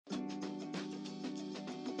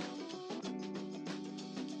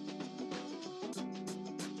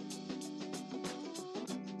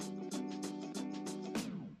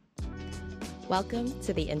Welcome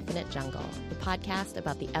to The Infinite Jungle, the podcast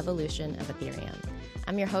about the evolution of Ethereum.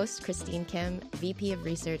 I'm your host, Christine Kim, VP of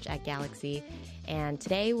Research at Galaxy, and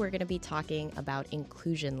today we're going to be talking about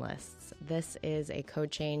inclusion lists. This is a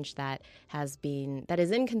code change that is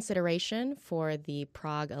in consideration for the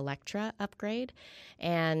Prague Electra upgrade.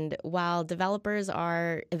 And while developers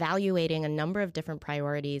are evaluating a number of different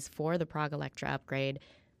priorities for the Prague Electra upgrade,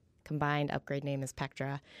 combined upgrade name is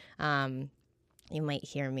Pectra, you might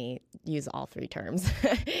hear me use all three terms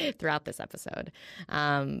throughout this episode.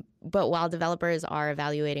 But while developers are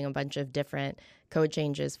evaluating a bunch of different code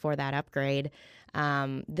changes for that upgrade,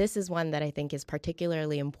 this is one that I think is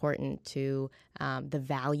particularly important to the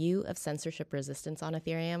value of censorship resistance on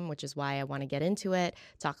Ethereum, which is why I want to get into it,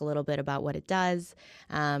 talk a little bit about what it does.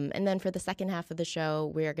 And then for the second half of the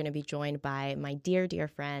show, we are going to be joined by my dear, dear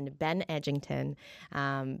friend, Ben Edgington.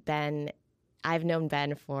 I've known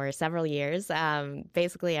Ben for several years,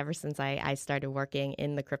 basically ever since I started working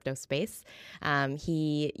in the crypto space.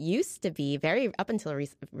 He used to be, up until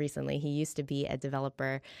recently, he used to be a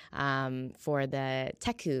developer for the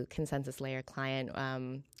Teku consensus layer client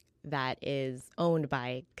that is owned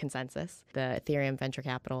by Consensus, the Ethereum venture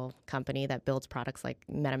capital company that builds products like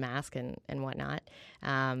MetaMask and whatnot.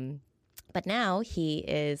 But now he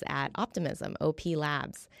is at Optimism, OP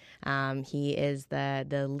Labs. He is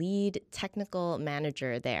the lead technical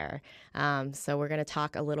manager there. So we're going to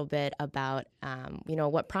talk a little bit about,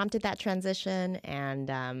 what prompted that transition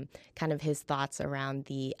and kind of his thoughts around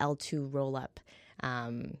the L2 rollup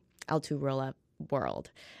world,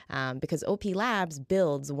 because OP Labs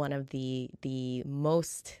builds one of the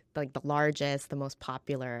most, the largest, the most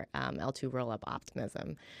popular L2 rollup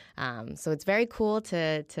Optimism. So it's very cool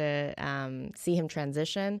to see him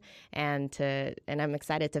transition, and I'm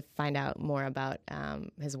excited to find out more about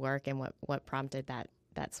his work and what prompted that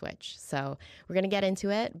switch. So we're going to get into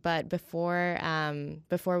it, but before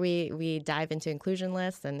we dive into inclusion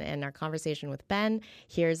lists and our conversation with Ben,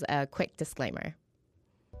 here's a quick disclaimer.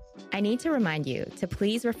 I need to remind you to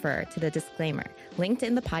please refer to the disclaimer linked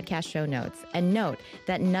in the podcast show notes, and note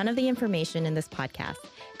that none of the information in this podcast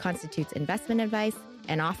constitutes investment advice,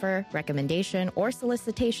 an offer, recommendation, or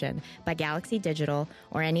solicitation by Galaxy Digital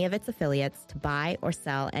or any of its affiliates to buy or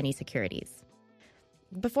sell any securities.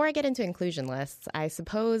 Before I get into inclusion lists, I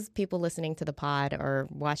suppose people listening to the pod or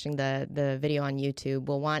watching the video on YouTube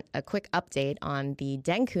will want a quick update on the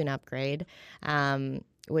Denkun upgrade,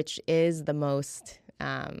 which is the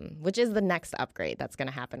next upgrade that's going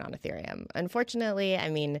to happen on Ethereum. Unfortunately,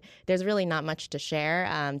 there's really not much to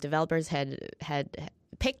share. Developers had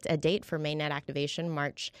picked a date for mainnet activation,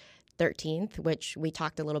 March 13th, which we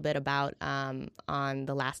talked a little bit about on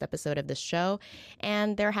the last episode of this show.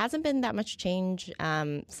 And there hasn't been that much change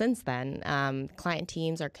since then. Client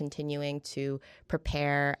teams are continuing to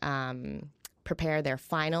prepare their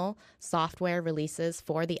final software releases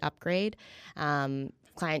for the upgrade.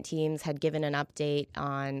 Client teams had given an update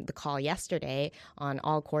on the call yesterday on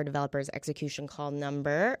all core developers execution call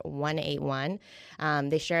number 181.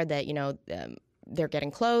 They shared that, they're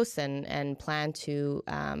getting close and plan to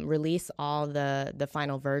release all the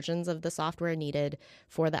final versions of the software needed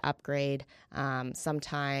for the upgrade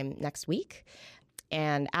sometime next week.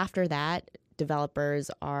 And after that,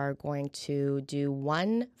 developers are going to do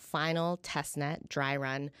one final testnet dry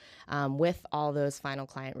run with all those final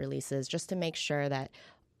client releases, just to make sure that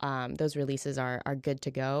those releases are good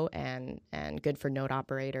to go and good for node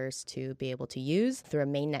operators to be able to use through a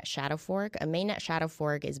mainnet shadow fork. A mainnet shadow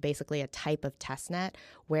fork is basically a type of testnet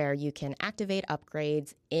where you can activate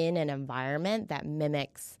upgrades in an environment that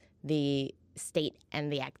mimics the state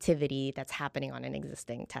and the activity that's happening on an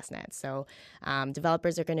existing testnet. So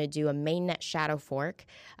developers are going to do a mainnet shadow fork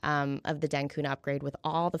of the Denkun upgrade with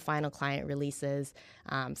all the final client releases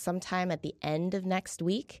sometime at the end of next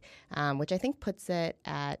week, which I think puts it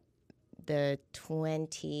at the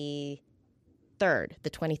 23rd.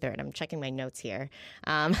 I'm checking my notes here.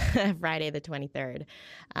 Friday the 23rd.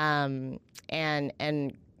 And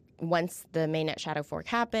once the mainnet shadow fork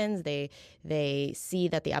happens, they see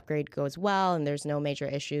that the upgrade goes well and there's no major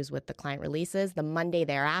issues with the client releases. The Monday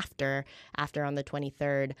thereafter, on the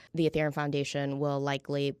 23rd, the Ethereum Foundation will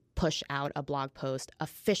likely push out a blog post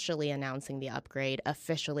officially announcing the upgrade,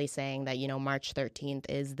 officially saying that, March 13th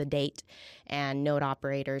is the date, and node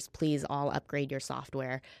operators, please all upgrade your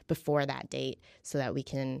software before that date so that we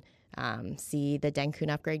can see the Denkun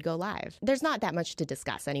upgrade go live. There's not that much to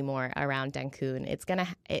discuss anymore around Denkun.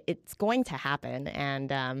 It's going to happen,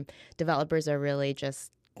 and developers are really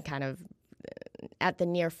just kind of at the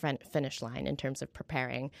near finish line in terms of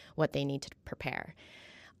preparing what they need to prepare.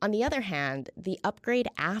 On the other hand, the upgrade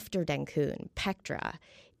after Denkun, Pectra,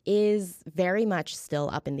 is very much still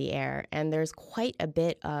up in the air, and there's quite a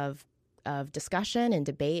bit of discussion and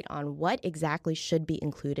debate on what exactly should be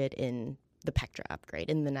included in the Pectra upgrade,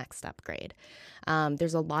 in the next upgrade.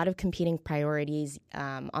 There's a lot of competing priorities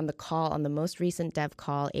on the most recent dev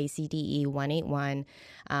call, ACDE 181.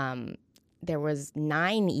 There was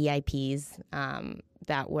 9 EIPs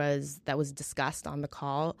that was discussed on the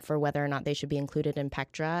call for whether or not they should be included in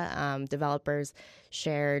Pectra. Developers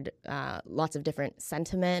shared lots of different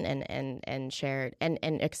sentiment and shared and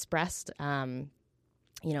expressed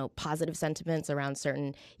positive sentiments around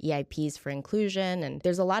certain EIPs for inclusion. And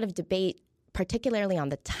there's a lot of debate, particularly on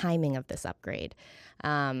the timing of this upgrade.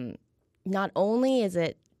 Not only is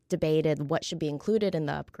it debated what should be included in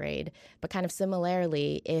the upgrade, but kind of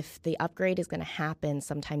similarly, if the upgrade is going to happen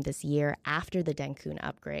sometime this year after the Denkun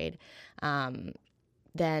upgrade,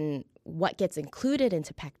 then what gets included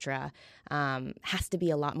into Pectra has to be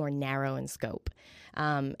a lot more narrow in scope.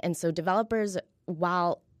 And so developers,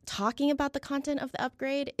 while talking about the content of the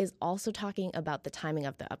upgrade, is also talking about the timing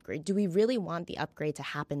of the upgrade. Do we really want the upgrade to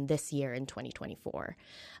happen this year in 2024?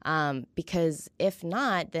 Because if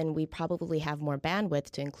not, then we probably have more bandwidth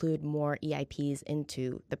to include more EIPs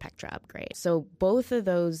into the Pectra upgrade. So both of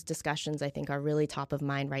those discussions, I think, are really top of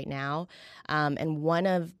mind right now. And one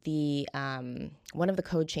of the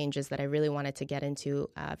code changes that I really wanted to get into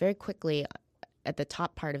very quickly at the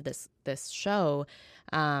top part of this show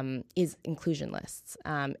is inclusion lists.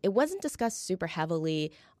 It wasn't discussed super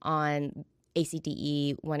heavily on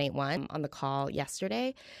ACDE 181 on the call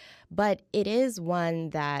yesterday, but it is one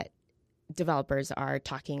that developers are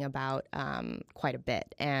talking about quite a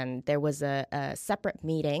bit. And there was a separate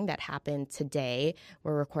meeting that happened today.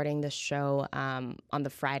 We're recording this show on the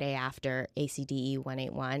Friday after ACDE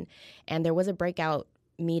 181, and there was a breakout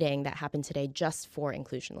meeting that happened today just for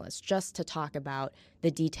inclusion lists, just to talk about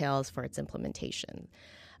the details for its implementation.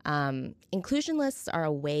 Inclusion lists are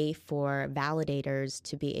a way for validators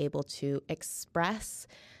to be able to express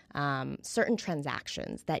certain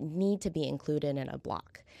transactions that need to be included in a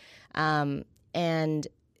block, and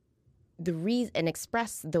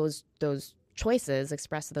express those choices,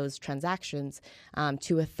 express those transactions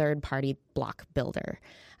to a third-party block builder.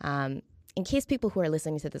 In case people who are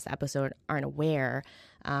listening to this episode aren't aware,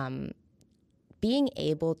 being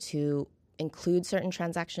able to include certain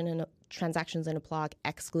transactions in a block,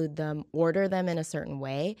 exclude them, order them in a certain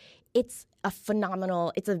way, it's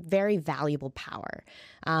a very valuable power.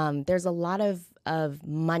 There's a lot of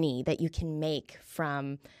money that you can make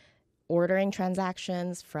from ordering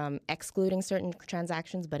transactions, from excluding certain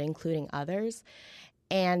transactions but including others.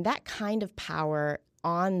 And that kind of power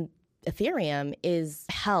on Ethereum is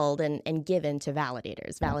held and given to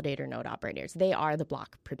validators, validator node operators. They are the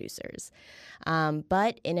block producers.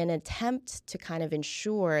 But in an attempt to kind of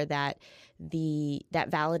ensure that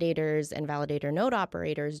validators and validator node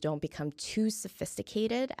operators don't become too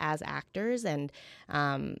sophisticated as actors, and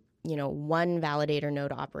one validator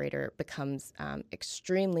node operator becomes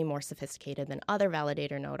extremely more sophisticated than other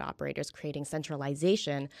validator node operators, creating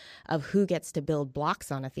centralization of who gets to build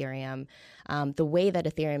blocks on Ethereum. The way that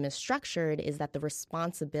Ethereum is structured is that the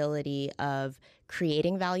responsibility of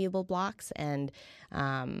creating valuable blocks and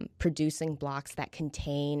producing blocks that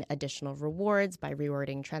contain additional rewards by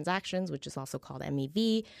rewarding transactions, which is also called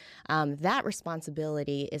MEV, that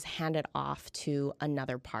responsibility is handed off to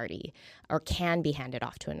another party, or can be handed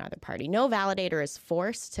off to another party. No validator is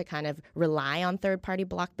forced to kind of rely on third-party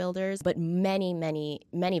block builders, but many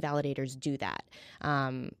validators do that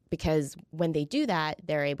because when they do that,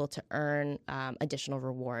 they're able to earn additional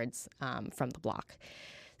rewards from the block.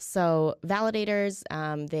 So validators,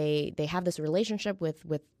 they have this relationship with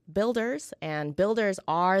builders, and builders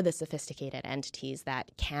are the sophisticated entities that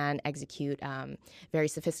can execute very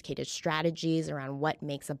sophisticated strategies around what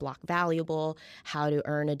makes a block valuable, how to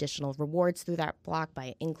earn additional rewards through that block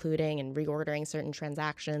by including and reordering certain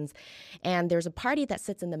transactions. And there's a party that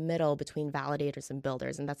sits in the middle between validators and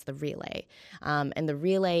builders, and that's the relay. And the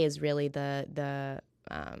relay is really the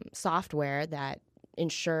software that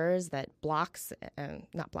ensures that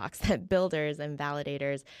that builders and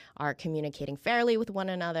validators are communicating fairly with one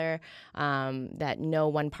another, that no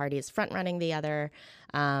one party is front-running the other.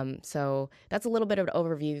 So that's a little bit of an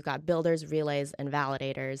overview. You've got builders, relays, and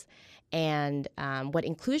validators. And what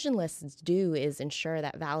inclusion lists do is ensure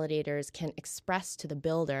that validators can express to the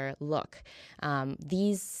builder, look,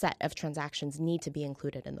 these set of transactions need to be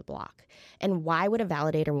included in the block. And why would a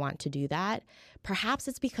validator want to do that? Perhaps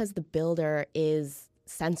it's because the builder is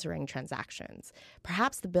censoring transactions.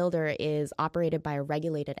 Perhaps the builder is operated by a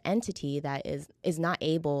regulated entity that is not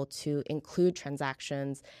able to include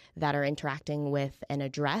transactions that are interacting with an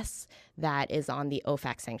address that is on the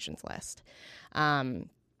OFAC sanctions list.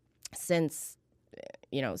 Since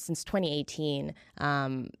 2018,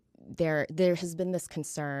 there has been this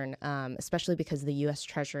concern, especially because the U.S.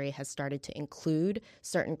 Treasury has started to include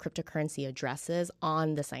certain cryptocurrency addresses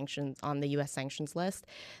on the U.S. sanctions list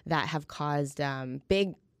that have caused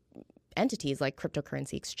big entities like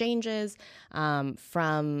cryptocurrency exchanges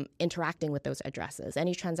from interacting with those addresses.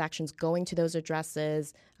 Any transactions going to those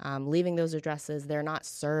addresses, leaving those addresses, they're not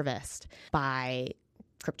serviced by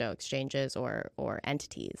crypto exchanges or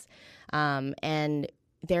entities. And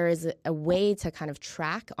there is a way to kind of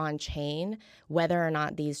track on chain whether or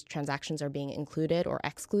not these transactions are being included or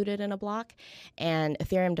excluded in a block. And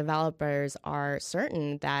Ethereum developers are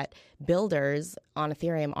certain that builders on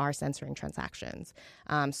Ethereum are censoring transactions.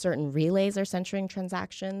 Certain relays are censoring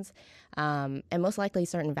transactions, and most likely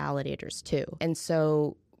certain validators too. And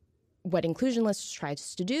so what Inclusion Lists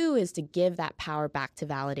tries to do is to give that power back to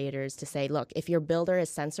validators to say, look, if your builder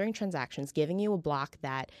is censoring transactions, giving you a block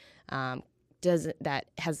that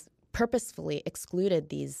has purposefully excluded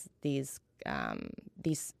these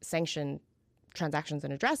sanctioned transactions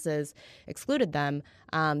and addresses, excluded them,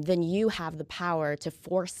 then you have the power to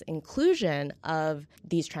force inclusion of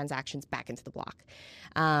these transactions back into the block.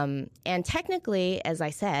 And technically, as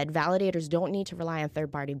I said, validators don't need to rely on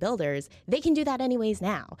third-party builders. They can do that anyways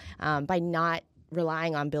now by not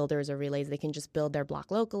relying on builders or relays. They can just build their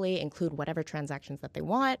block locally, include whatever transactions that they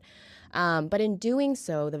want. But in doing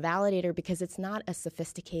so, the validator, because it's not a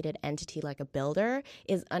sophisticated entity like a builder,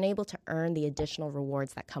 is unable to earn the additional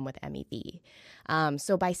rewards that come with MEV.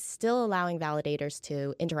 So by still allowing validators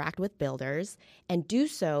to interact with builders and do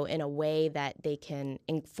so in a way that they can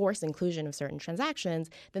enforce inclusion of certain transactions,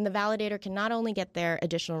 then the validator can not only get their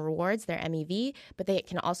additional rewards, their MEV, but they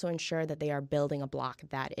can also ensure that they are building a block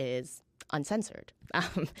that is uncensored.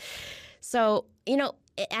 So,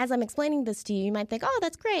 as I'm explaining this to you, you might think, oh,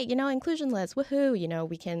 that's great, inclusion lists, woohoo,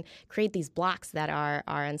 we can create these blocks that are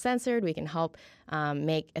uncensored. We can help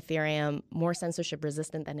make Ethereum more censorship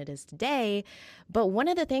resistant than it is today. But one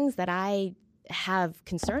of the things that I have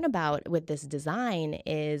concern about with this design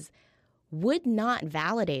is would not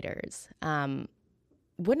validators kind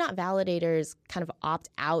of opt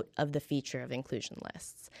out of the feature of inclusion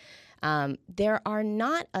lists? There are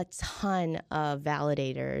not a ton of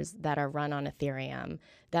validators that are run on Ethereum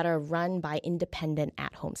that are run by independent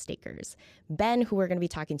at-home stakers. Ben, who we're going to be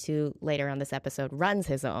talking to later on this episode, runs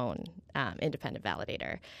his own independent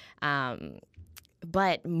validator.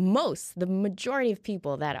 But the majority of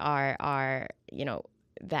people that are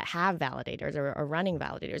that have validators or are running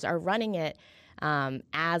validators are running it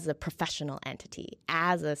as a professional entity,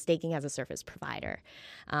 as a staking as a service provider,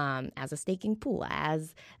 as a staking pool,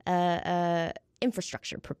 as a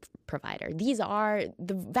infrastructure provider.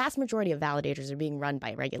 The vast majority of validators are being run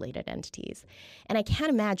by regulated entities. And I can't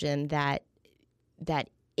imagine that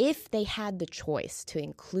if they had the choice to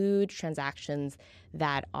include transactions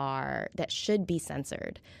that should be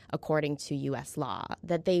censored according to U.S. law,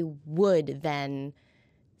 that they would then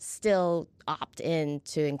still opt in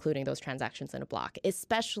to including those transactions in a block,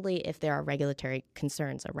 especially if there are regulatory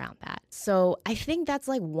concerns around that. So I think that's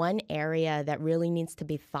like one area that really needs to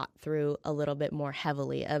be thought through a little bit more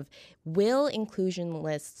heavily of, will inclusion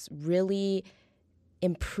lists really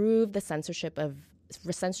improve the censorship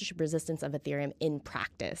resistance of Ethereum in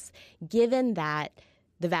practice, given that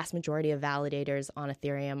the vast majority of validators on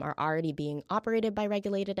Ethereum are already being operated by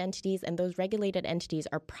regulated entities, and those regulated entities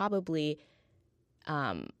are probably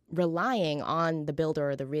relying on the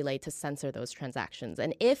builder or the relay to censor those transactions.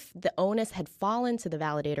 And if the onus had fallen to the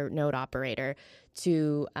validator node operator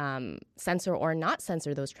to censor or not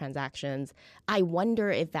censor those transactions, I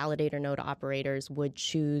wonder if validator node operators would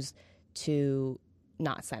choose to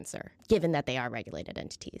not censor, given that they are regulated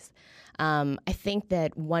entities. I think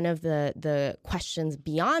that one of the questions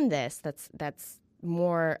beyond this that's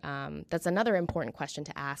another important question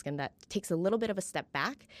to ask, and that takes a little bit of a step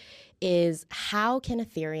back, is how can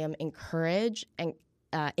Ethereum encourage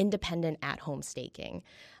independent at-home staking?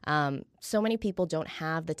 So many people don't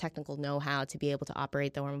have the technical know-how to be able to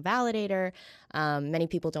operate their own validator. Many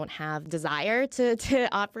people don't have desire to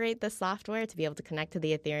operate the software, to be able to connect to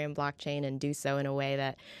the Ethereum blockchain and do so in a way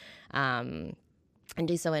that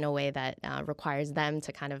requires them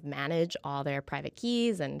to kind of manage all their private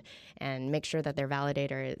keys and make sure that their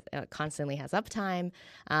validator constantly has uptime.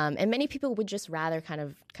 And many people would just rather kind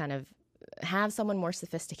of have someone more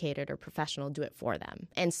sophisticated or professional do it for them.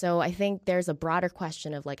 And so I think there's a broader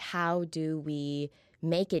question of, like, how do we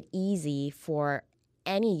make it easy for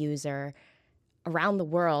any user around the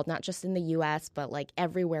world, not just in the US, but like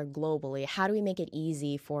everywhere globally? How do we make it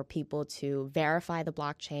easy for people to verify the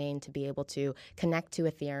blockchain, to be able to connect to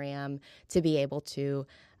Ethereum, to be able to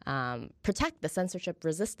protect the censorship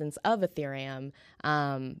resistance of Ethereum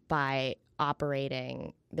by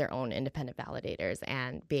operating their own independent validators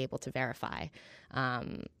and be able to verify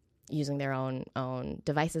using their own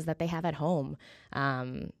devices that they have at home,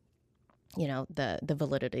 the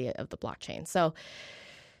validity of the blockchain. So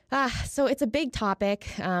it's a big topic.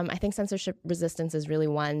 I think censorship resistance is really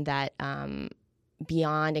one that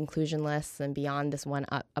beyond inclusion lists and beyond this one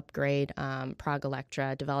upgrade, Prague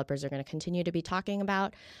Electra developers are going to continue to be talking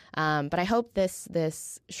about. But I hope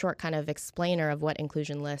this short kind of explainer of what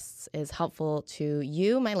inclusion lists is helpful to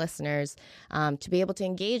you, my listeners, to be able to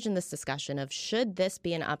engage in this discussion of should this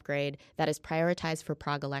be an upgrade that is prioritized for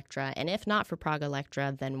Prague Electra? And if not for Prague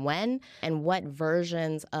Electra, then when? And what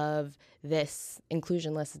versions of this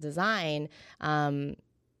inclusion list design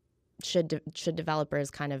should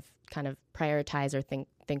developers kind of prioritize or think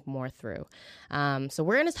more through. So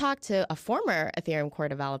we're going to talk to a former Ethereum core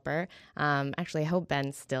developer. Actually, I hope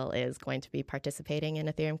Ben still is going to be participating in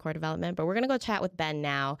Ethereum core development, but we're going to go chat with Ben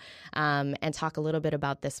now and talk a little bit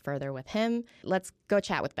about this further with him. Let's go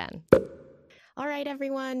chat with Ben. All right,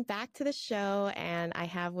 everyone, back to the show. And I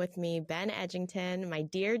have with me Ben Edgington, my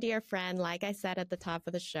dear, dear friend. Like I said at the top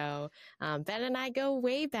of the show, Ben and I go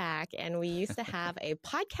way back, and we used to have a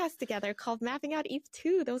podcast together called Mapping Out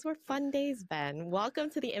ETH2. Those were fun days, Ben. Welcome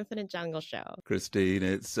to the Infinite Jungle Show. Christine,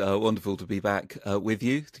 it's wonderful to be back with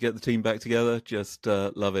you, to get the team back together. Just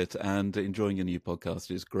love it. And enjoying your new podcast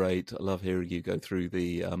is great. I love hearing you go through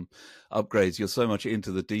the upgrades. You're so much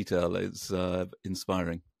into the detail. It's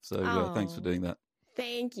inspiring. So thanks for doing that.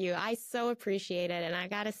 Thank you. I so appreciate it. And I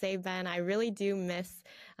got to say, Ben, I really do miss,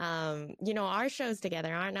 our shows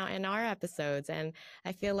together, in our episodes. And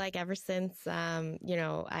I feel like ever since,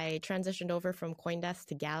 I transitioned over from CoinDesk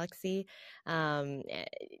to Galaxy, I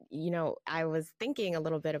was thinking a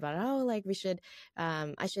little bit about,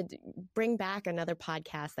 I should bring back another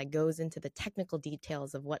podcast that goes into the technical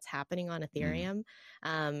details of what's happening on Ethereum.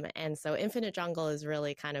 And so Infinite Jungle is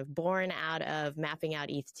really kind of born out of Mapping Out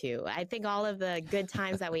ETH2. I think all of the good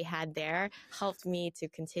times that we had there helped me to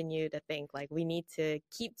continue to think like we need to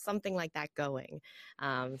keep something like that going.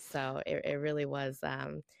 So it really was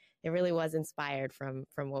inspired from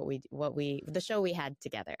the show we had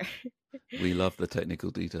together. We love the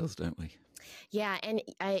technical details, don't we? Yeah, and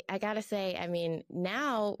I gotta say, I mean,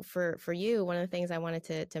 now for you, one of the things I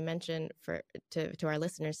wanted to mention to our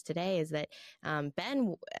listeners today is that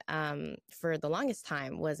Ben, for the longest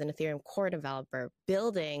time, was an Ethereum core developer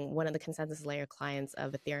building one of the consensus layer clients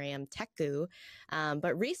of Ethereum, Teku,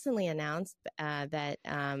 but recently announced that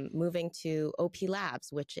moving to OP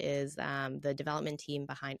Labs, which is the development team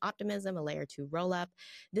behind Optimism, a layer 2 rollup.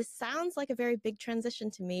 This sounds like a very big transition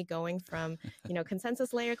to me, going from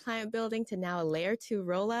consensus layer client building to now a layer 2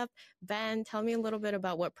 rollup. Ben, tell me a little bit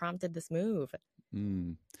about what prompted this move.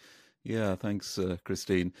 Yeah, thanks,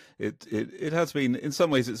 Christine. It has been, in some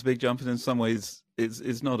ways it's a big jump, and in some ways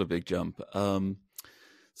it's not a big jump. I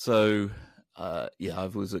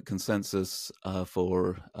was at Consensus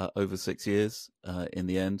for over 6 years in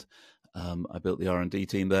the end. I built the R&D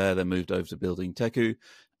team there, then moved over to building Teku.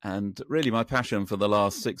 And really my passion for the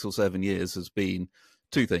last 6 or 7 years has been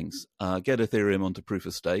two things. Get Ethereum onto proof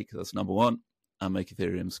of stake, that's number one, and make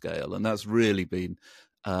Ethereum scale. And that's really been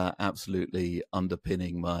absolutely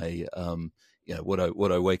underpinning my, what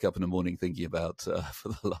I wake up in the morning thinking about for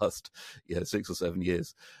the last 6 or 7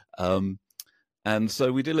 years. And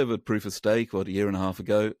so we delivered proof of stake, a year and a half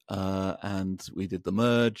ago, and we did the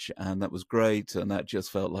merge, and that was great. And that just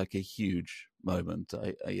felt like a huge moment,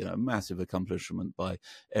 a massive accomplishment by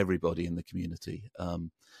everybody in the community.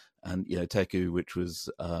 And Teku, which was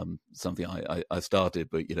something I started,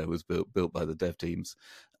 but was built by the dev teams.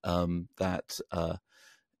 That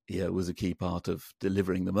was a key part of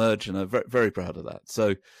delivering the merge, and I'm very, very proud of that.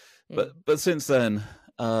 So, but since then,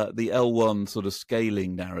 the L1 sort of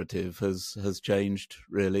scaling narrative has changed.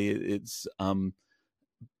 Really, it's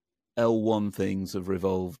L1 things have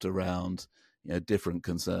revolved around different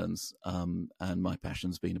concerns, and my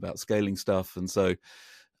passion's been about scaling stuff, and so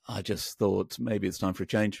I just thought maybe it's time for a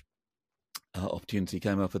change. Opportunity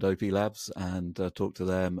came up at OP Labs, and talked to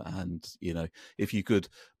them, and if you could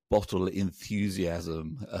bottle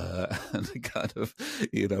enthusiasm and kind of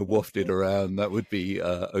waft it around, that would be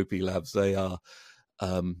OP Labs. They are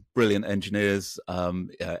brilliant engineers.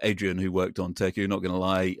 Adrian, who worked on Teku, not going to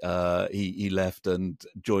lie, he left and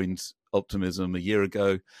joined Optimism a year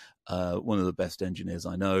ago. One of the best engineers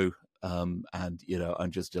I know. And,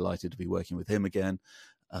 I'm just delighted to be working with him again.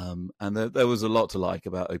 And there was a lot to like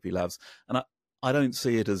about OP Labs. And I don't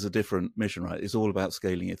see it as a different mission, right? It's all about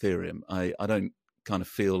scaling Ethereum. I don't kind of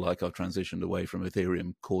feel like I've transitioned away from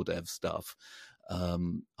Ethereum core dev stuff.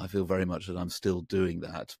 I feel very much that I'm still doing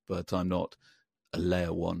that, but I'm not a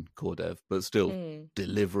layer one core dev, but still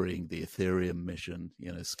delivering the Ethereum mission,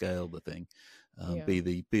 scale the thing, be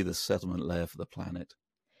the settlement layer for the planet.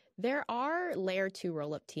 There are layer 2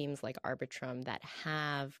 rollup teams like Arbitrum that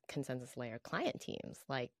have consensus layer client teams,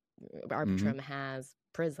 like Arbitrum has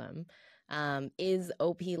Prism. Is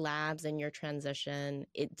OP Labs in your transition?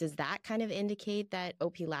 Does that kind of indicate that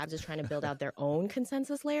OP Labs is trying to build out their own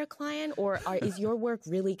consensus layer client, or is your work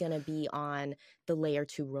really going to be on the layer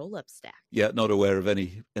 2 rollup stack? Yeah, not aware of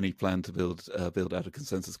any plan to build out a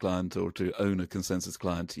consensus client or to own a consensus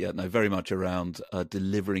client yet. No, very much around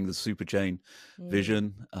delivering the superchain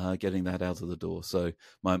vision, getting that out of the door. So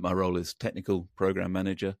my role is technical program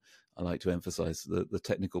manager. I like to emphasize the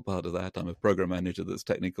technical part of that. I'm a program manager that's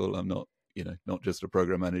technical. I'm not just a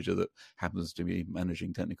program manager that happens to be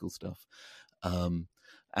managing technical stuff.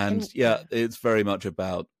 It's very much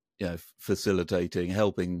about facilitating,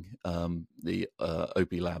 helping the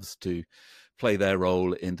OP Labs to play their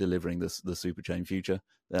role in delivering the superchain future.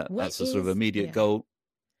 That's a sort of immediate goal.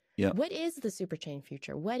 Yeah. What is the superchain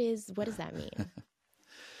future? What does that mean?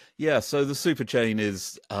 Yeah, so the superchain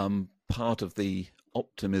is part of the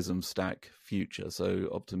Optimism stack future. So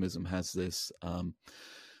Optimism has this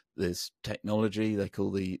technology they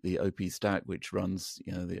call the OP stack, which runs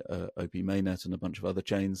the OP mainnet and a bunch of other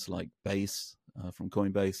chains like Base from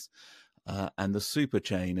Coinbase, and the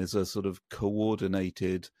superchain is a sort of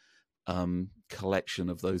coordinated collection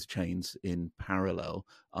of those chains in parallel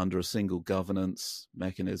under a single governance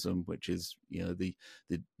mechanism, which is the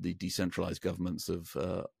decentralized governance of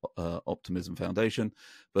Optimism Foundation,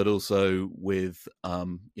 but also with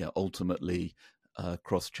ultimately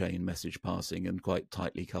cross-chain message passing and quite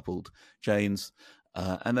tightly coupled chains.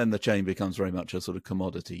 And then the chain becomes very much a sort of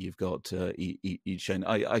commodity. You've got each chain.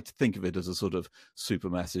 I think of it as a sort of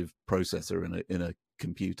supermassive processor in a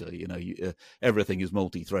computer. Everything is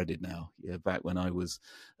multi-threaded now. Back when I was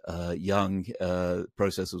young,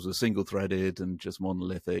 processors were single-threaded and just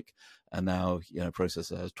monolithic, and now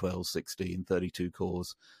processor has 12, 16, 32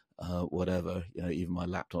 cores. Whatever, even my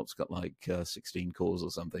laptop's got like 16 cores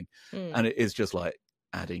or something, and it is just like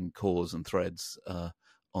adding cores and threads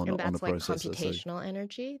on a processor. And that's like computational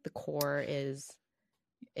energy. The core is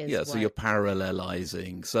so you're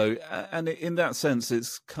parallelizing. So, and in that sense,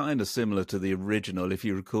 it's kind of similar to the original. If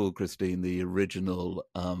you recall, Christine, the original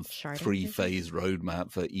 3-phase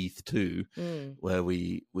roadmap for ETH2, where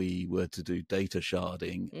we were to do data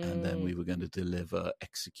sharding and then we were going to deliver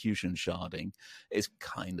execution sharding. It's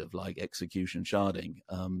kind of like execution sharding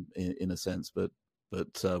in a sense, but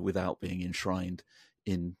without being enshrined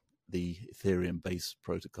in the Ethereum base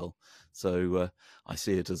protocol. So I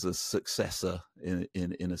see it as a successor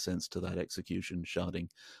in a sense to that execution sharding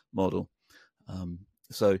model.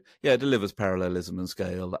 It delivers parallelism and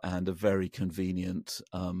scale and a very convenient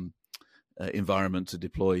environment to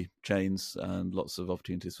deploy chains and lots of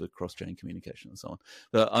opportunities for cross-chain communication and so on.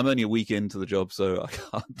 But I'm only a week into the job, so I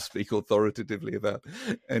can't speak authoritatively about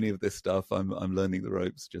any of this stuff. I'm learning the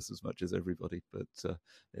ropes just as much as everybody, but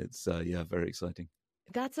it's very exciting.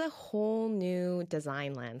 That's a whole new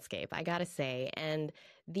design landscape, I gotta say. And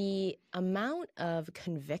the amount of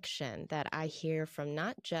conviction that I hear from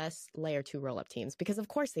not just layer 2 rollup teams, because of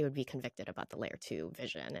course they would be convicted about the layer 2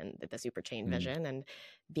 vision and the superchain vision and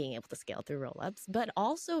being able to scale through rollups, but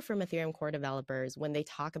also from Ethereum core developers when they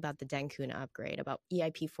talk about the Denkun upgrade, about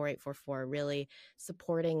EIP 4844 really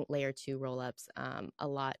supporting layer 2 rollups a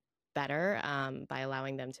lot better by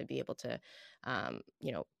allowing them to be able to,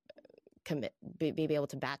 be able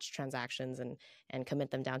to batch transactions and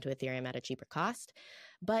commit them down to Ethereum at a cheaper cost.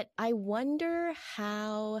 But I wonder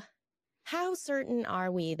how certain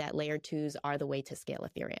are we that layer 2s are the way to scale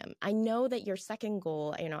Ethereum? I know that your second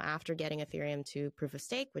goal, after getting Ethereum to proof of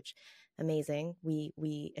stake, which amazing,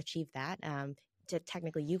 we achieved that.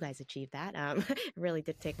 Technically you guys achieved that. Really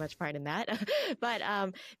didn't take much part in that. But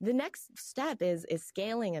the next step is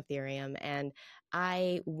scaling Ethereum. And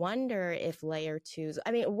I wonder if layer 2s,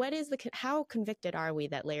 how convicted are we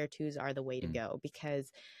that layer 2s are the way to go?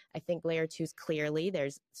 Because I think layer 2s, clearly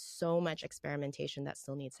there's so much experimentation that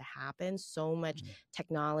still needs to happen, so much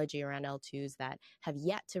technology around L2s that have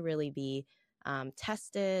yet to really be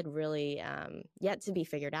tested, really yet to be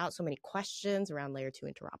figured out. So many questions around layer 2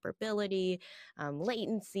 interoperability,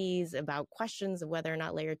 latencies, about questions of whether or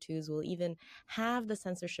not layer 2s will even have the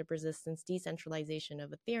censorship resistance decentralization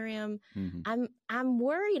of Ethereum. Mm-hmm. I'm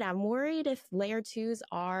worried. I'm worried if layer 2s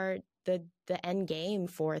are the end game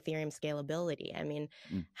for Ethereum scalability. I mean,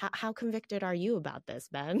 how convicted are you about this,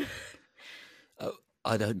 Ben?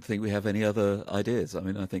 I don't think we have any other ideas. I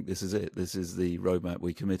mean, I think this is it. This is the roadmap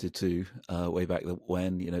we committed to way back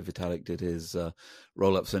when, Vitalik did his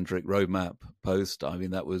roll-up-centric roadmap post. I mean,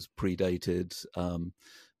 that was predated,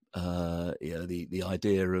 the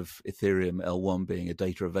idea of Ethereum L1 being a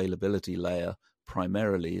data availability layer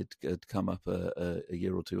primarily. It had come up a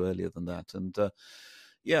year or two earlier than that. And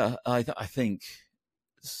I think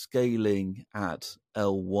scaling at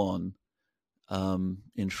L1,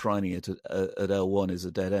 enshrining it at L1 is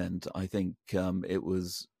a dead end. I think it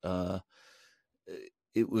was right.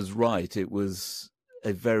 It was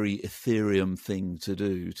a very Ethereum thing to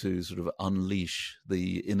do, to sort of unleash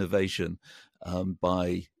the innovation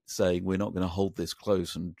by saying we're not going to hold this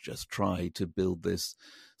close and just try to build this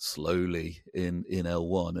slowly in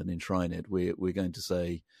L1 and enshrine it. We're going to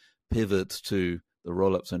say pivot to the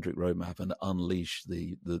roll-up centric roadmap and unleash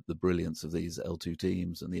the brilliance of these L2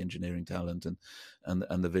 teams and the engineering talent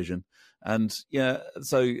and the vision. And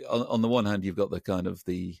so on the one hand, you've got the kind of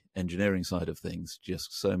the engineering side of things,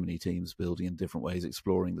 just so many teams building in different ways,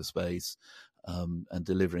 exploring the space and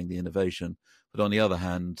delivering the innovation. But on the other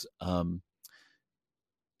hand,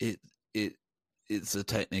 it's a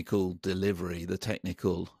technical delivery, the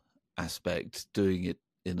technical aspect, doing it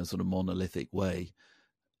in a sort of monolithic way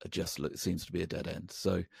just seems to be a dead end.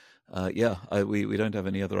 So, we don't have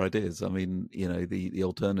any other ideas. I mean, the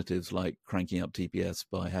alternatives like cranking up TPS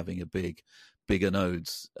by having bigger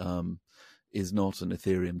nodes is not an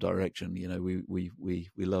Ethereum direction. We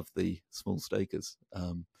love the small stakers.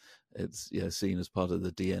 It's seen as part of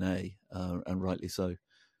the DNA, and rightly so.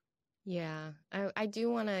 Yeah, I do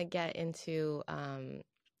want to get into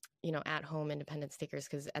at-home independent stakers,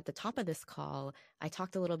 because at the top of this call, I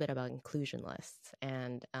talked a little bit about inclusion lists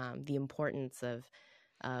and the importance of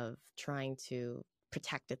trying to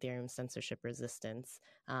protect Ethereum censorship resistance.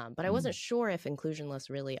 But I wasn't sure if inclusion lists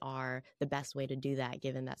really are the best way to do that,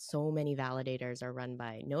 given that so many validators are run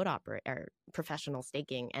by node or professional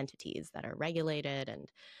staking entities that are regulated and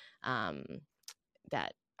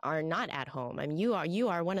that are not at home. I mean, you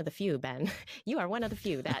are one of the few, Ben. You are one of the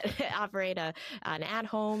few that operate an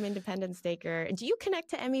at-home independent staker. Do you connect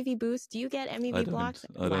to MEV Boost? Do you get MEV blocks?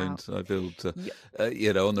 I don't. I build,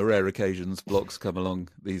 on the rare occasions blocks come along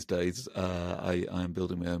these days. I am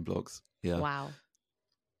building my own blocks. Yeah. Wow.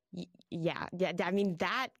 Yeah. I mean,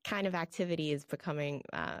 that kind of activity is becoming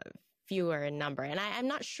fewer in number. And I'm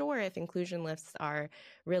not sure if inclusion lists are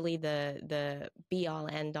really the be-all,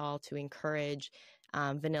 end-all to encourage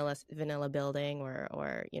vanilla building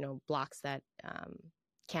or blocks that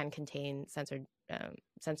can contain censoring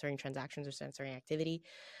transactions or censoring activity.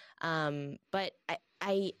 But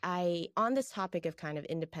I on this topic of kind of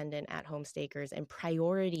independent at-home stakers and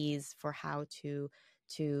priorities for how to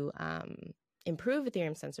improve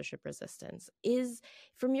Ethereum censorship resistance, is,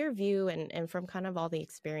 from your view and from kind of all the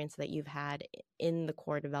experience that you've had in the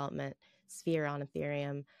core development sphere on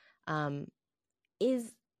Ethereum,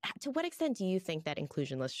 to what extent do you think that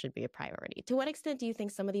inclusion lists should be a priority? To what extent do you think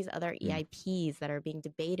some of these other EIPs that are being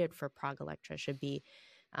debated for Prog Electra should be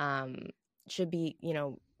prioritized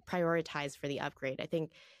for the upgrade? I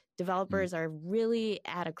think developers are really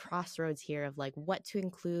at a crossroads here of like what to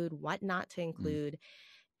include, what not to include,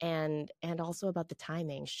 and also about the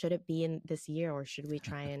timing. Should it be in this year, or should we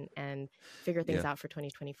try and figure things out for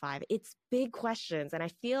 2025? It's big questions, and I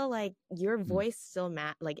feel like your voice still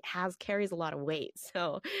carries a lot of weight.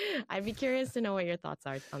 So I'd be curious to know what your thoughts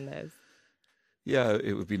are on this. Yeah,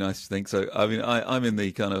 it would be nice to think so. I mean, I'm in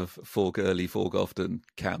the kind of fork early, fork often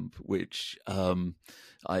camp, which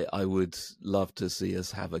I would love to see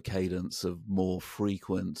us have a cadence of more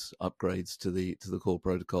frequent upgrades to the core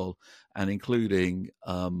protocol, and including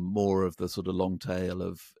more of the sort of long tail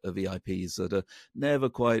of EIPs that are never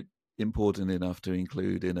quite important enough to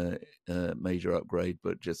include in a major upgrade,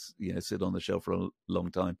 but just sit on the shelf for a long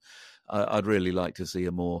time. I'd really like to see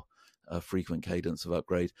a more frequent cadence of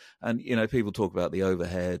upgrade. And people talk about the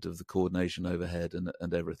overhead of the coordination overhead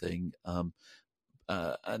and everything, and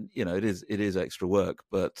it is extra work,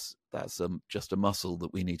 but that's just a muscle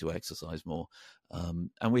that we need to exercise more. And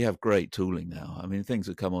we have great tooling now. I mean, things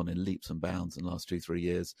have come on in leaps and bounds in the last 2-3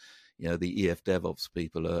 years. The EF DevOps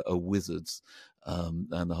people are wizards,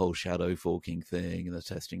 and the whole shadow forking thing and the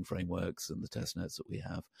testing frameworks and the test nets that we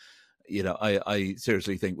have. I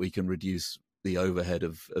seriously think we can reduce the overhead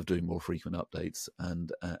of doing more frequent updates,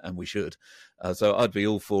 and we should. So I'd be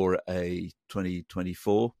all for a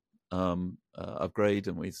 2024 upgrade,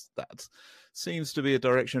 and that seems to be a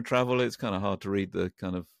direction of travel. It's kind of hard to read the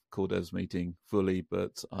kind of core devs meeting fully,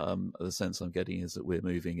 but the sense I'm getting is that we're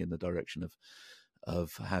moving in the direction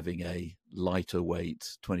of having a lighter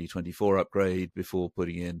weight 2024 upgrade before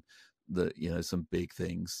putting in some big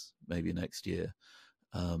things maybe next year.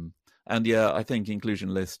 And yeah, I think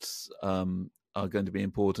inclusion lists are going to be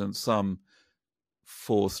important. Some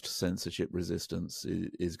forced censorship resistance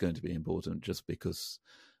is going to be important, just because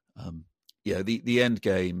the end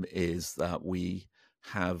game is that we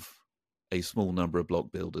have a small number of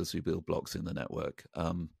block builders who build blocks in the network.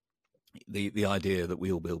 The idea that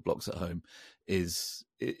we all build blocks at home is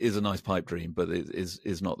a nice pipe dream, but it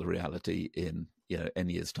is not the reality in N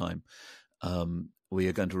years' time. We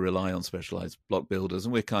are going to rely on specialized block builders,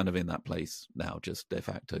 and we're kind of in that place now, just de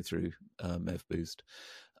facto through MEV-Boost.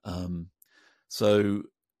 So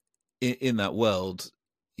in that world,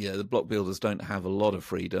 the block builders don't have a lot of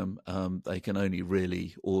freedom. They can only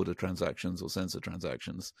really order transactions or censor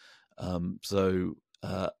transactions. And the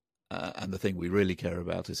thing we really care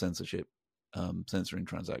about is censorship, censoring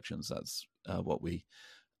transactions. That's what we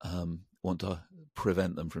want to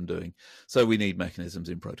prevent them from doing. So we need mechanisms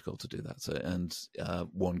in protocol to do that. So, and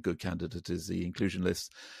one good candidate is the inclusion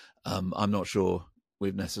list. I'm not sure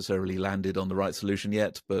we've necessarily landed on the right solution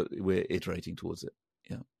yet, but we're iterating towards it.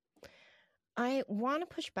 Yeah. I want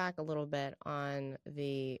to push back a little bit on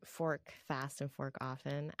the fork fast and fork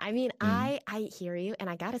often. I mean, I hear you. And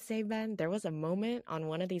I got to say, Ben, there was a moment on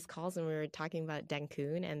one of these calls when we were talking about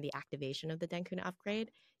Denkun and the activation of the Denkun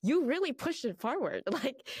upgrade. You really pushed it forward.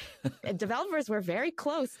 Like, developers were very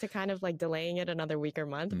close to kind of like delaying it another week or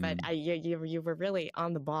month. But you were really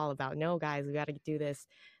on the ball about, no, guys, we got to do this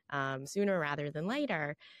sooner rather than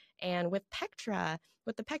later. And with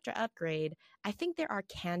the Pectra upgrade, I think there are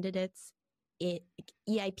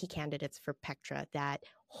EIP candidates for Pectra that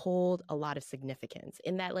hold a lot of significance,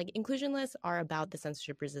 in that like inclusion lists are about the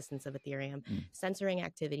censorship resistance of Ethereum. Censoring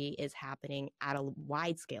activity is happening at a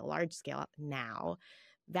large scale now.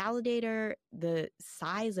 Validator, the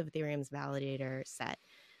size of Ethereum's validator set,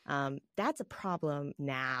 that's a problem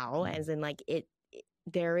now, as in like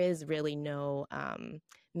there is really no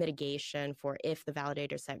mitigation for if the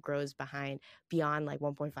validator set grows beyond like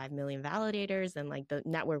 1.5 million validators, and like the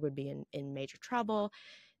network would be in major trouble.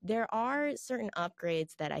 There are certain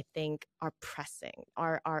upgrades that I think are pressing,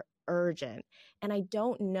 are urgent. And I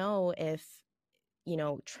don't know if,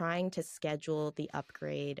 trying to schedule the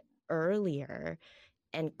upgrade earlier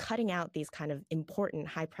and cutting out these kind of important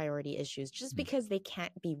high priority issues just because they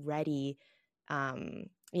can't be ready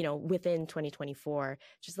within 2024,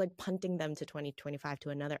 just like punting them to 2025 to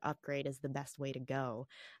another upgrade is the best way to go.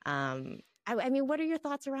 I mean, what are your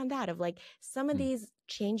thoughts around that? Of like, some of these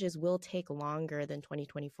changes will take longer than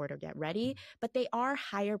 2024 to get ready, but they are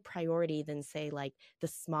higher priority than, say, like the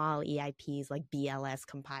small EIPs like BLS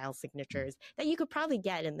compile signatures that you could probably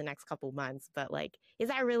get in the next couple months. But like, is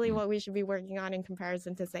that really what we should be working on in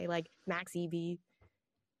comparison to, say, like max EB?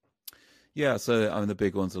 Yeah, so I mean the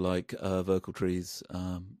big ones are like Vocal Trees,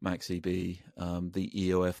 MaxEB. The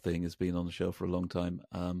EOF thing has been on the shelf for a long time.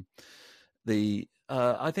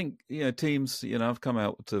 I think teams. I've come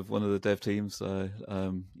out of one of the dev teams.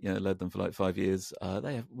 Led them for like 5 years.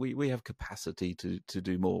 We have capacity to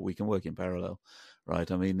do more. We can work in parallel, right?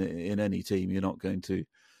 I mean, in any team, you're not going to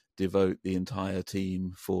devote the entire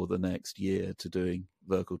team for the next year to doing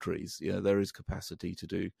Vocal Trees. There is capacity to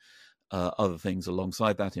do other things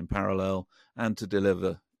alongside that in parallel, and to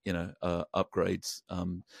deliver, upgrades.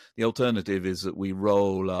 The alternative is that we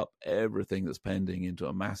roll up everything that's pending into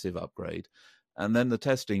a massive upgrade, and then the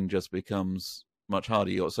testing just becomes much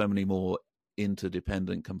harder. You've got so many more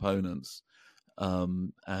interdependent components,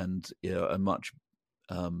 and a much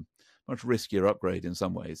riskier upgrade in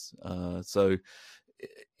some ways. So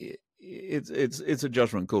it's a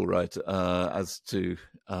judgment call, right? As to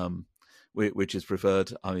which is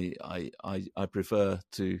preferred. I prefer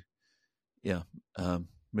to,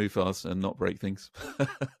 move fast and not break things.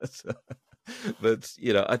 But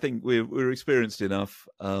I think we're experienced enough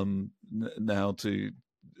now to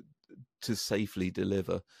safely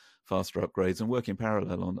deliver faster upgrades and work in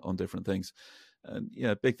parallel on different things. And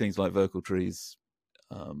big things like Vocal Trees,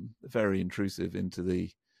 very intrusive into the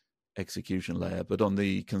execution layer, but on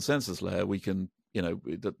the consensus layer, we can.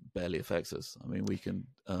 That barely affects us. I mean, we can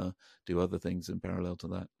do other things in parallel to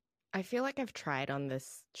that. I feel like I've tried on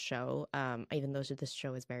this show, even though this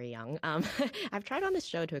show is very young. I've tried on this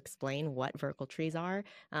show to explain what vertical trees are.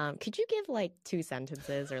 Could you give like 2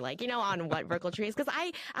 sentences or like, on what vertical trees? Because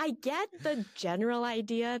I get the general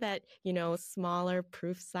idea that, smaller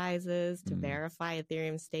proof sizes to verify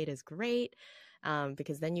Ethereum state is great.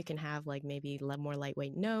 Because then you can have like maybe more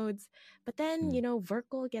lightweight nodes. But then,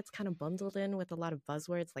 vertical gets kind of bundled in with a lot of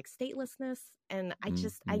buzzwords like statelessness. And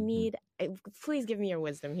I need, please give me your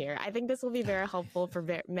wisdom here. I think this will be very helpful for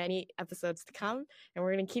many episodes to come. And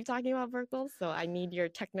we're going to keep talking about vertical. So I need your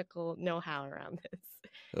technical know-how around this.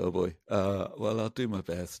 Oh boy. Well, I'll do my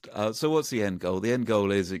best. So what's the end goal? The end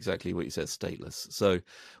goal is exactly what you said, stateless. So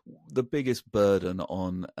the biggest burden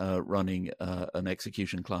on running an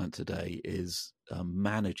execution client today is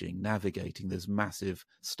navigating this massive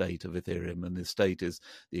state of Ethereum. And this state is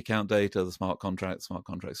the account data, the smart contract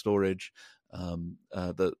storage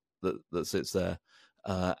that sits there.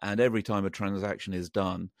 And every time a transaction is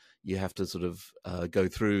done, you have to sort of go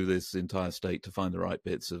through this entire state to find the right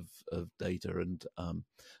bits of data and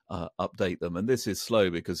update them. And this is slow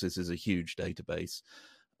because this is a huge database.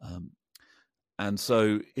 And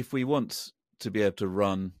so if we want to be able to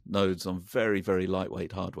run nodes on very, very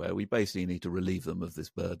lightweight hardware, we basically need to relieve them of this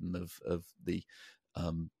burden of the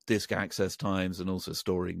disk access times and also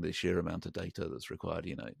storing the sheer amount of data that's required,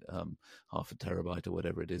 half a terabyte or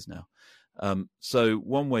whatever it is now. So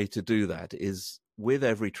one way to do that is with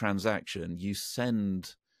every transaction, you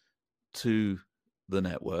send to the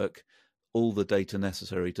network all the data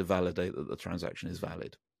necessary to validate that the transaction is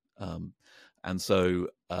valid. And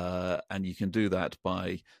you can do that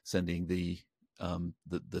by sending the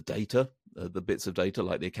data, the bits of data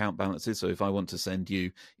like the account balances. So if I want to send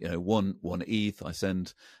you, one ETH, I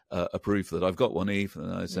send a proof that I've got 1 ETH,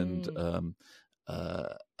 and then I send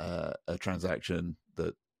a transaction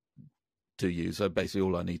to you. So basically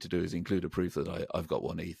all I need to do is include a proof that I've got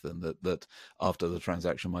 1 ETH and that after the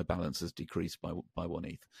transaction my balance has decreased by 1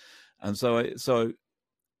 ETH. And so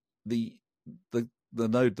the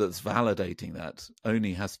node that's validating that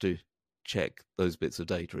only has to check those bits of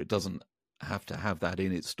data. It doesn't have to have that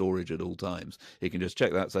in its storage at all times. It can just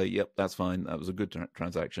check that, say, yep, that's fine, that was a good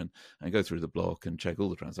transaction, and go through the block and check all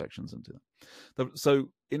the transactions and do that. So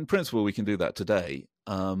in principle, we can do that today.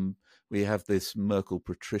 We have this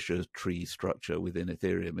Merkle-Patricia tree structure within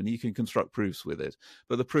Ethereum, and you can construct proofs with it,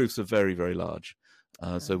 but the proofs are very, very large.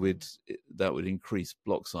 So that would increase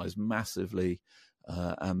block size massively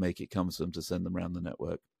and make it cumbersome to send them around the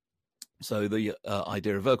network. So the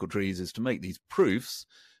idea of vertical trees is to make these proofs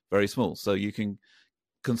very small. So you can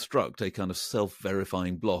construct a kind of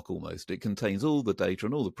self-verifying block almost. It contains all the data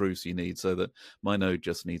and all the proofs you need so that my node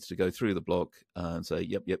just needs to go through the block and say,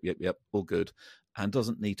 yep, all good, and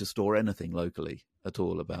doesn't need to store anything locally at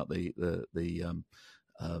all about the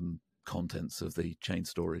contents of the chain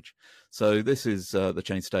storage. So this is the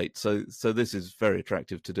chain state. So this is very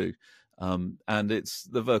attractive to do. And it's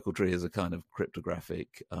the vertical tree is a kind of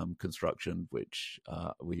cryptographic construction, which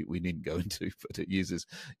we needn't go into, but it uses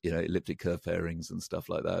elliptic curve pairings and stuff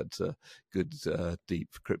like that. Good deep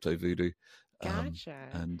crypto voodoo. Gotcha.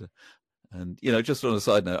 And just on a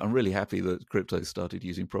side note, I'm really happy that crypto started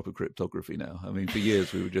using proper cryptography now. I mean, for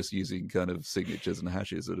years we were just using kind of signatures and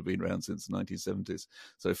hashes that have been around since the 1970s.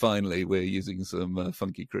 So finally, we're using some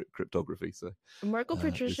funky cryptography. So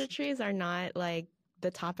Merkle-Patricia trees are not like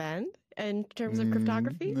the top end in terms of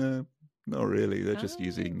cryptography? No, not really. They're just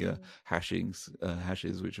using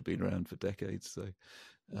hashes which have been around for decades. So,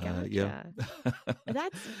 gotcha. Yeah.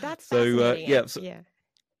 That's so fascinating.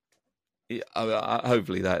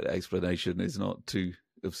 Hopefully that explanation is not too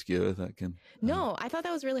obscure. That can no, I thought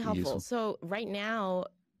that was really helpful. useful. So right now,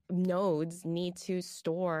 nodes need to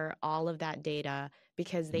store all of that data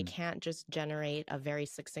because they can't just generate a very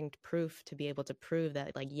succinct proof to be able to prove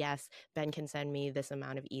that, like, yes, Ben can send me this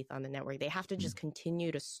amount of ETH on the network. They have to just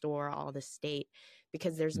continue to store all the state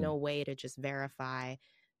because there's no way to just verify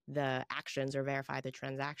the actions or verify the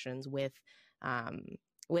transactions with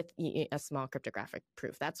a small cryptographic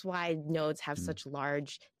proof. That's why nodes have such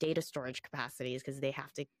large data storage capacities, because they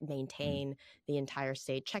have to maintain the entire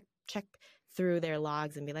state, check through their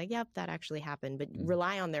logs and be like, yep, that actually happened, but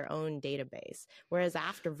rely on their own database. Whereas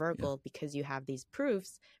after vertical, because you have these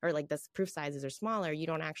proofs, or like the proof sizes are smaller, you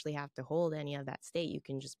don't actually have to hold any of that state. You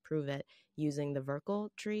can just prove it using the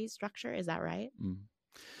vertical tree structure. Is that right?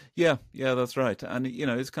 Yeah, that's right. And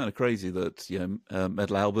it's kind of crazy that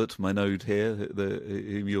Metal Albert, my node here,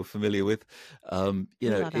 whom you're familiar with,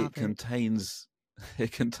 it contains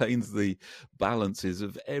the balances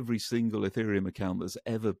of every single Ethereum account that's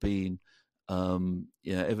ever been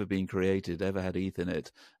created, ever had ETH in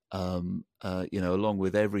it. along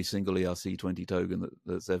with every single ERC20 token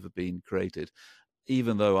that's ever been created.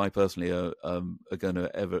 Even though I personally are going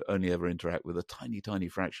to only ever interact with a tiny, tiny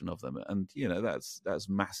fraction of them, and that's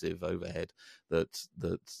massive overhead that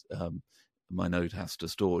my node has to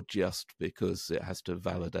store just because it has to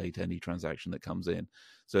validate any transaction that comes in.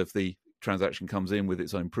 So if the transaction comes in with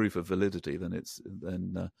its own proof of validity, then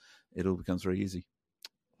it all becomes very easy.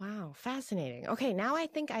 Wow, fascinating. Okay, now I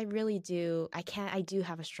think I really do. I do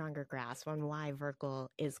have a stronger grasp on why Verkle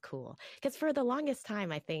is cool. Because for the longest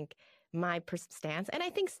time, I think my stance, and I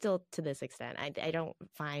think still to this extent, I don't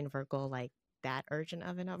find Verkle like that urgent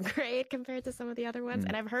of an upgrade compared to some of the other ones.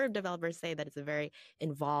 And I've heard developers say that it's a very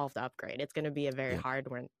involved upgrade. It's going to be a very hard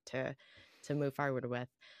one to move forward with.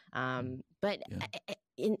 But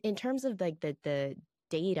in terms of like the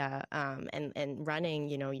data and running,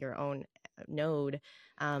 your own node,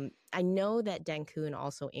 I know that Denkun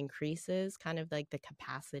also increases kind of like the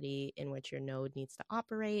capacity in which your node needs to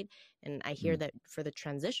operate. And I hear that for the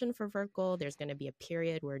transition for Verkle, there's going to be a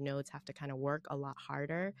period where nodes have to kind of work a lot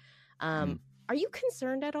harder. Are you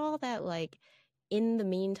concerned at all that like in the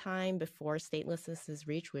meantime, before statelessness is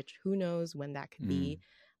reached, which who knows when that could be,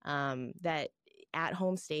 that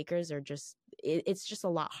at-home stakers are it's just a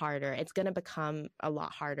lot harder. It's going to become a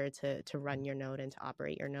lot harder to run your node and to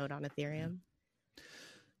operate your node on Ethereum.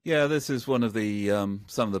 Yeah, this is one of the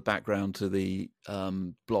some of the background to the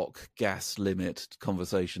block gas limit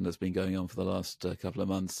conversation that's been going on for the last couple of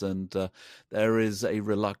months, and there is a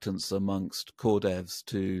reluctance amongst core devs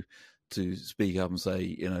to speak up and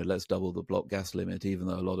say, let's double the block gas limit, even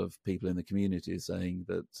though a lot of people in the community are saying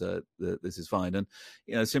that this is fine. And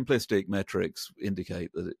simplistic metrics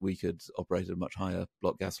indicate that we could operate at a much higher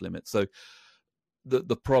block gas limit. So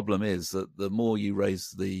the problem is that the more you raise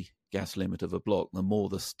the gas limit of a block, the more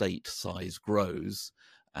the state size grows,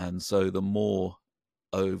 and so the more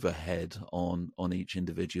overhead on each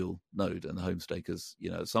individual node, and the home stakers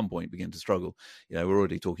at some point begin to struggle. We're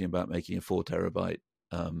already talking about making a 4 terabyte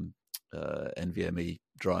NVMe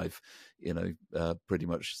drive, pretty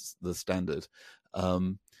much the standard,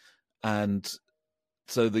 and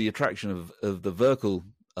so the attraction of the Verkle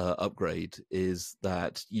upgrade is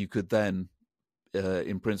that you could then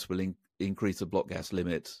in principle increase the block gas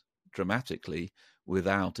limit dramatically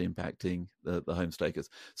without impacting the home stakers.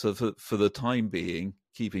 So for the time being,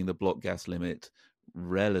 keeping the block gas limit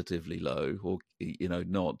relatively low, or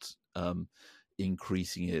not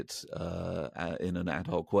increasing it in an ad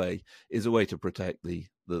hoc way, is a way to protect the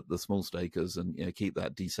small stakers and keep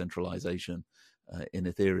that decentralization in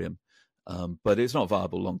Ethereum. But it's not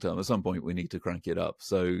viable long term. At some point, we need to crank it up.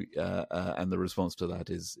 So, and the response to that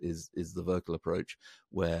is the Verkle approach,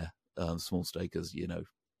 where small stakers,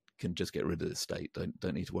 can just get rid of the state.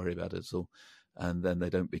 Don't need to worry about it at all, and then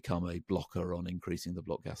they don't become a blocker on increasing the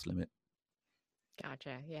block gas limit.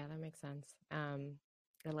 Gotcha. Yeah, that makes sense.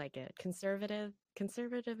 I like it. Conservative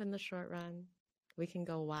in the short run. We can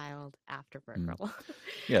go wild after Verkle.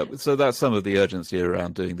 Yeah, so that's some of the urgency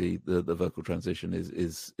around doing the Verkle transition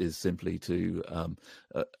is simply to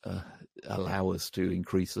allow us to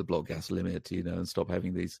increase the block gas limit, and stop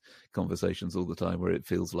having these conversations all the time where it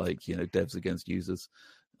feels like devs against users.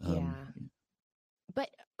 But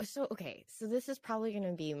so this is probably going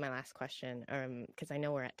to be my last question, because I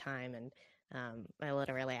know we're at time, and I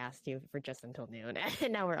literally asked you for just until noon,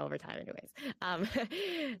 and now we're over time anyways.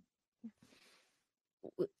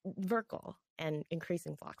 Verkle and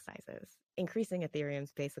increasing block sizes, increasing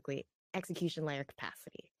Ethereum's basically execution layer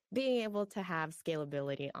capacity, being able to have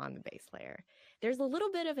scalability on the base layer. There's a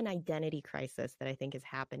little bit of an identity crisis that I think is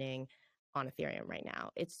happening on Ethereum right now.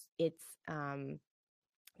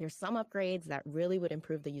 There's some upgrades that really would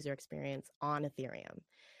improve the user experience on Ethereum.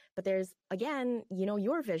 But there's, again,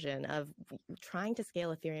 your vision of trying to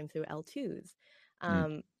scale Ethereum through L2s.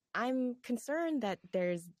 I'm concerned that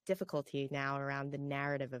there's difficulty now around the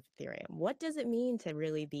narrative of Ethereum. What does it mean to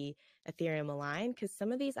really be Ethereum aligned? Because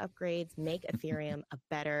some of these upgrades make Ethereum a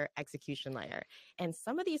better execution layer. And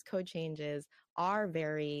some of these code changes are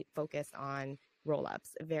very focused on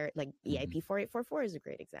rollups, very like EIP 4844 is a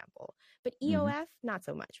great example. But EOF, not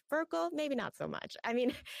so much. Verkle, maybe not so much. I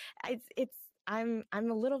mean, I'm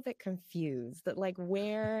a little bit confused that like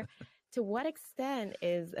where to what extent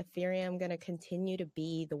is Ethereum going to continue to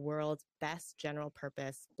be the world's best general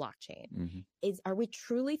purpose blockchain? Are we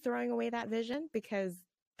truly throwing away that vision? Because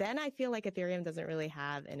then I feel like Ethereum doesn't really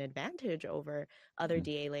have an advantage over other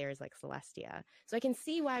DA layers like Celestia. So I can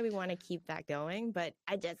see why we want to keep that going, but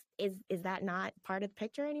is that not part of the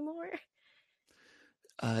picture anymore?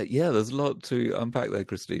 Yeah, there's a lot to unpack there,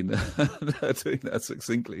 Christine. Doing that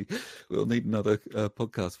succinctly, we'll need another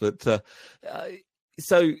podcast. But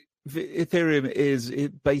So Ethereum is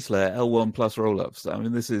base layer L1 plus rollups. I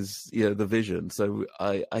mean, this is the vision. So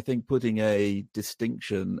I think putting a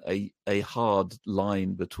distinction, a hard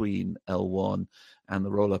line between L1 and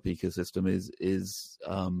the rollup ecosystem is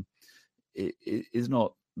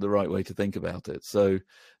not the right way to think about it. So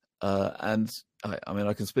and I mean,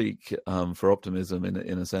 I can speak for optimism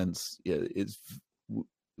in a sense.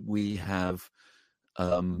 We have.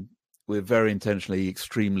 We're very intentionally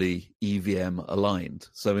extremely EVM aligned.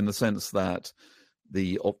 So in the sense that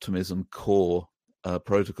the Optimism core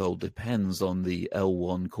protocol depends on the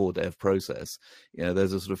L1 core dev process,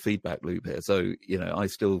 there's a sort of feedback loop here. So, I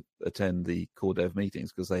still attend the core dev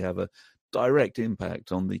meetings because they have a direct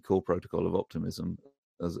impact on the core protocol of Optimism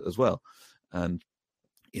as well. And,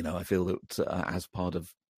 I feel that as part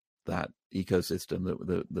of that ecosystem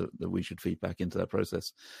that we should feed back into that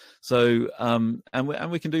process. So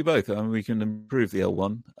and we can do both. I mean, we can improve the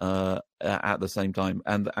L1 at the same time,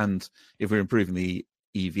 and if we're improving the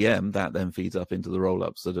EVM, that then feeds up into the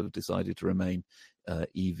rollups that have decided to remain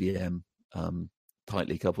EVM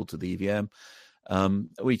tightly coupled to the EVM.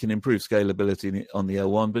 We can improve scalability on the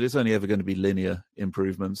L1, but it's only ever going to be linear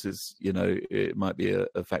improvements. It might be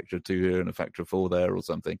a factor of 2 here and a factor of 4 there or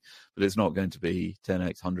something, but it's not going to be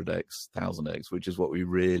 10x, 100x, 1000x, which is what we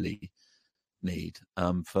really need.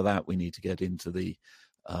 For that, we need to get into the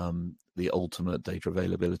ultimate data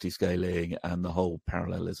availability scaling, and the whole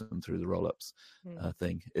parallelism through the rollups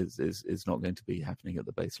thing is not going to be happening at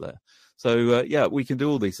the base layer. So we can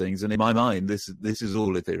do all these things, and in my mind, this is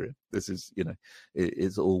all Ethereum. This is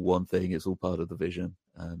it's all one thing. It's all part of the vision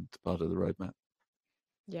and part of the roadmap.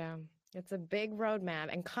 Yeah. It's a big roadmap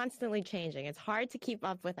and constantly changing. It's hard to keep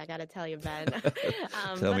up with, I got to tell you, Ben.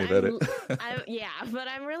 Tell me about it. But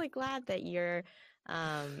I'm really glad that you're,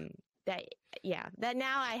 that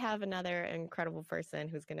now I have another incredible person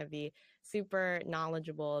who's going to be super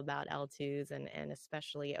knowledgeable about L2s and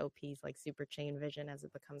especially OPs like super chain vision as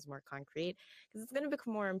it becomes more concrete, because it's going to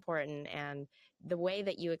become more important. And the way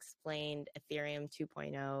that you explained Ethereum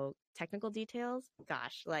 2.0 technical details,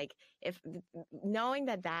 gosh, like if knowing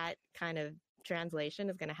that kind of translation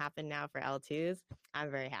is going to happen now for L2s,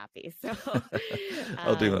 I'm very happy. So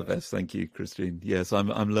I'll do my best. Thank you, Christine. Yes,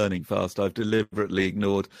 I'm learning fast. I've deliberately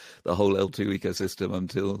ignored the whole L2 ecosystem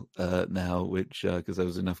until now, which because there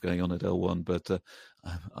was enough going on at L1, but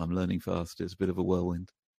I'm learning fast. It's a bit of a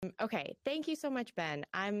whirlwind. Okay, thank you so much, Ben.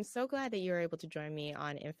 I'm so glad that you were able to join me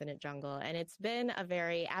on Infinite Jungle, and it's been a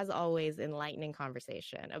very, as always, enlightening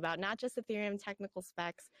conversation about not just Ethereum technical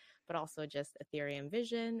specs, but also just Ethereum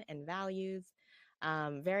vision and values.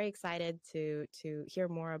 Very excited to hear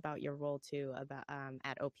more about your role too about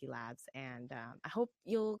at OP Labs, and I hope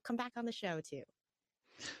you'll come back on the show too.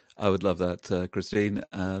 I would love that, Christine.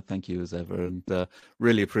 Thank you as ever, and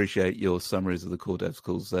really appreciate your summaries of the core devs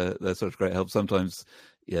calls. They're such great help. Sometimes,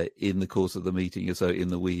 in the course of the meeting, you're so in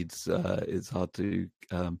the weeds, it's hard to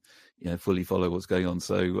fully follow what's going on.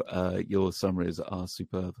 So your summaries are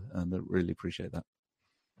superb, and I really appreciate that.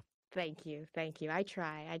 Thank you. I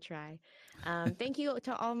try. Thank you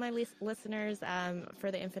to all my listeners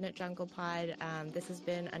for the Infinite Jungle Pod. This has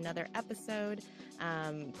been another episode.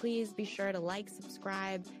 Please be sure to like,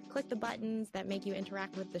 subscribe, click the buttons that make you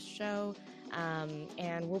interact with the show.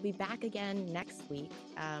 And we'll be back again next week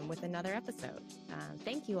with another episode.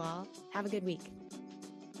 Thank you all. Have a good week.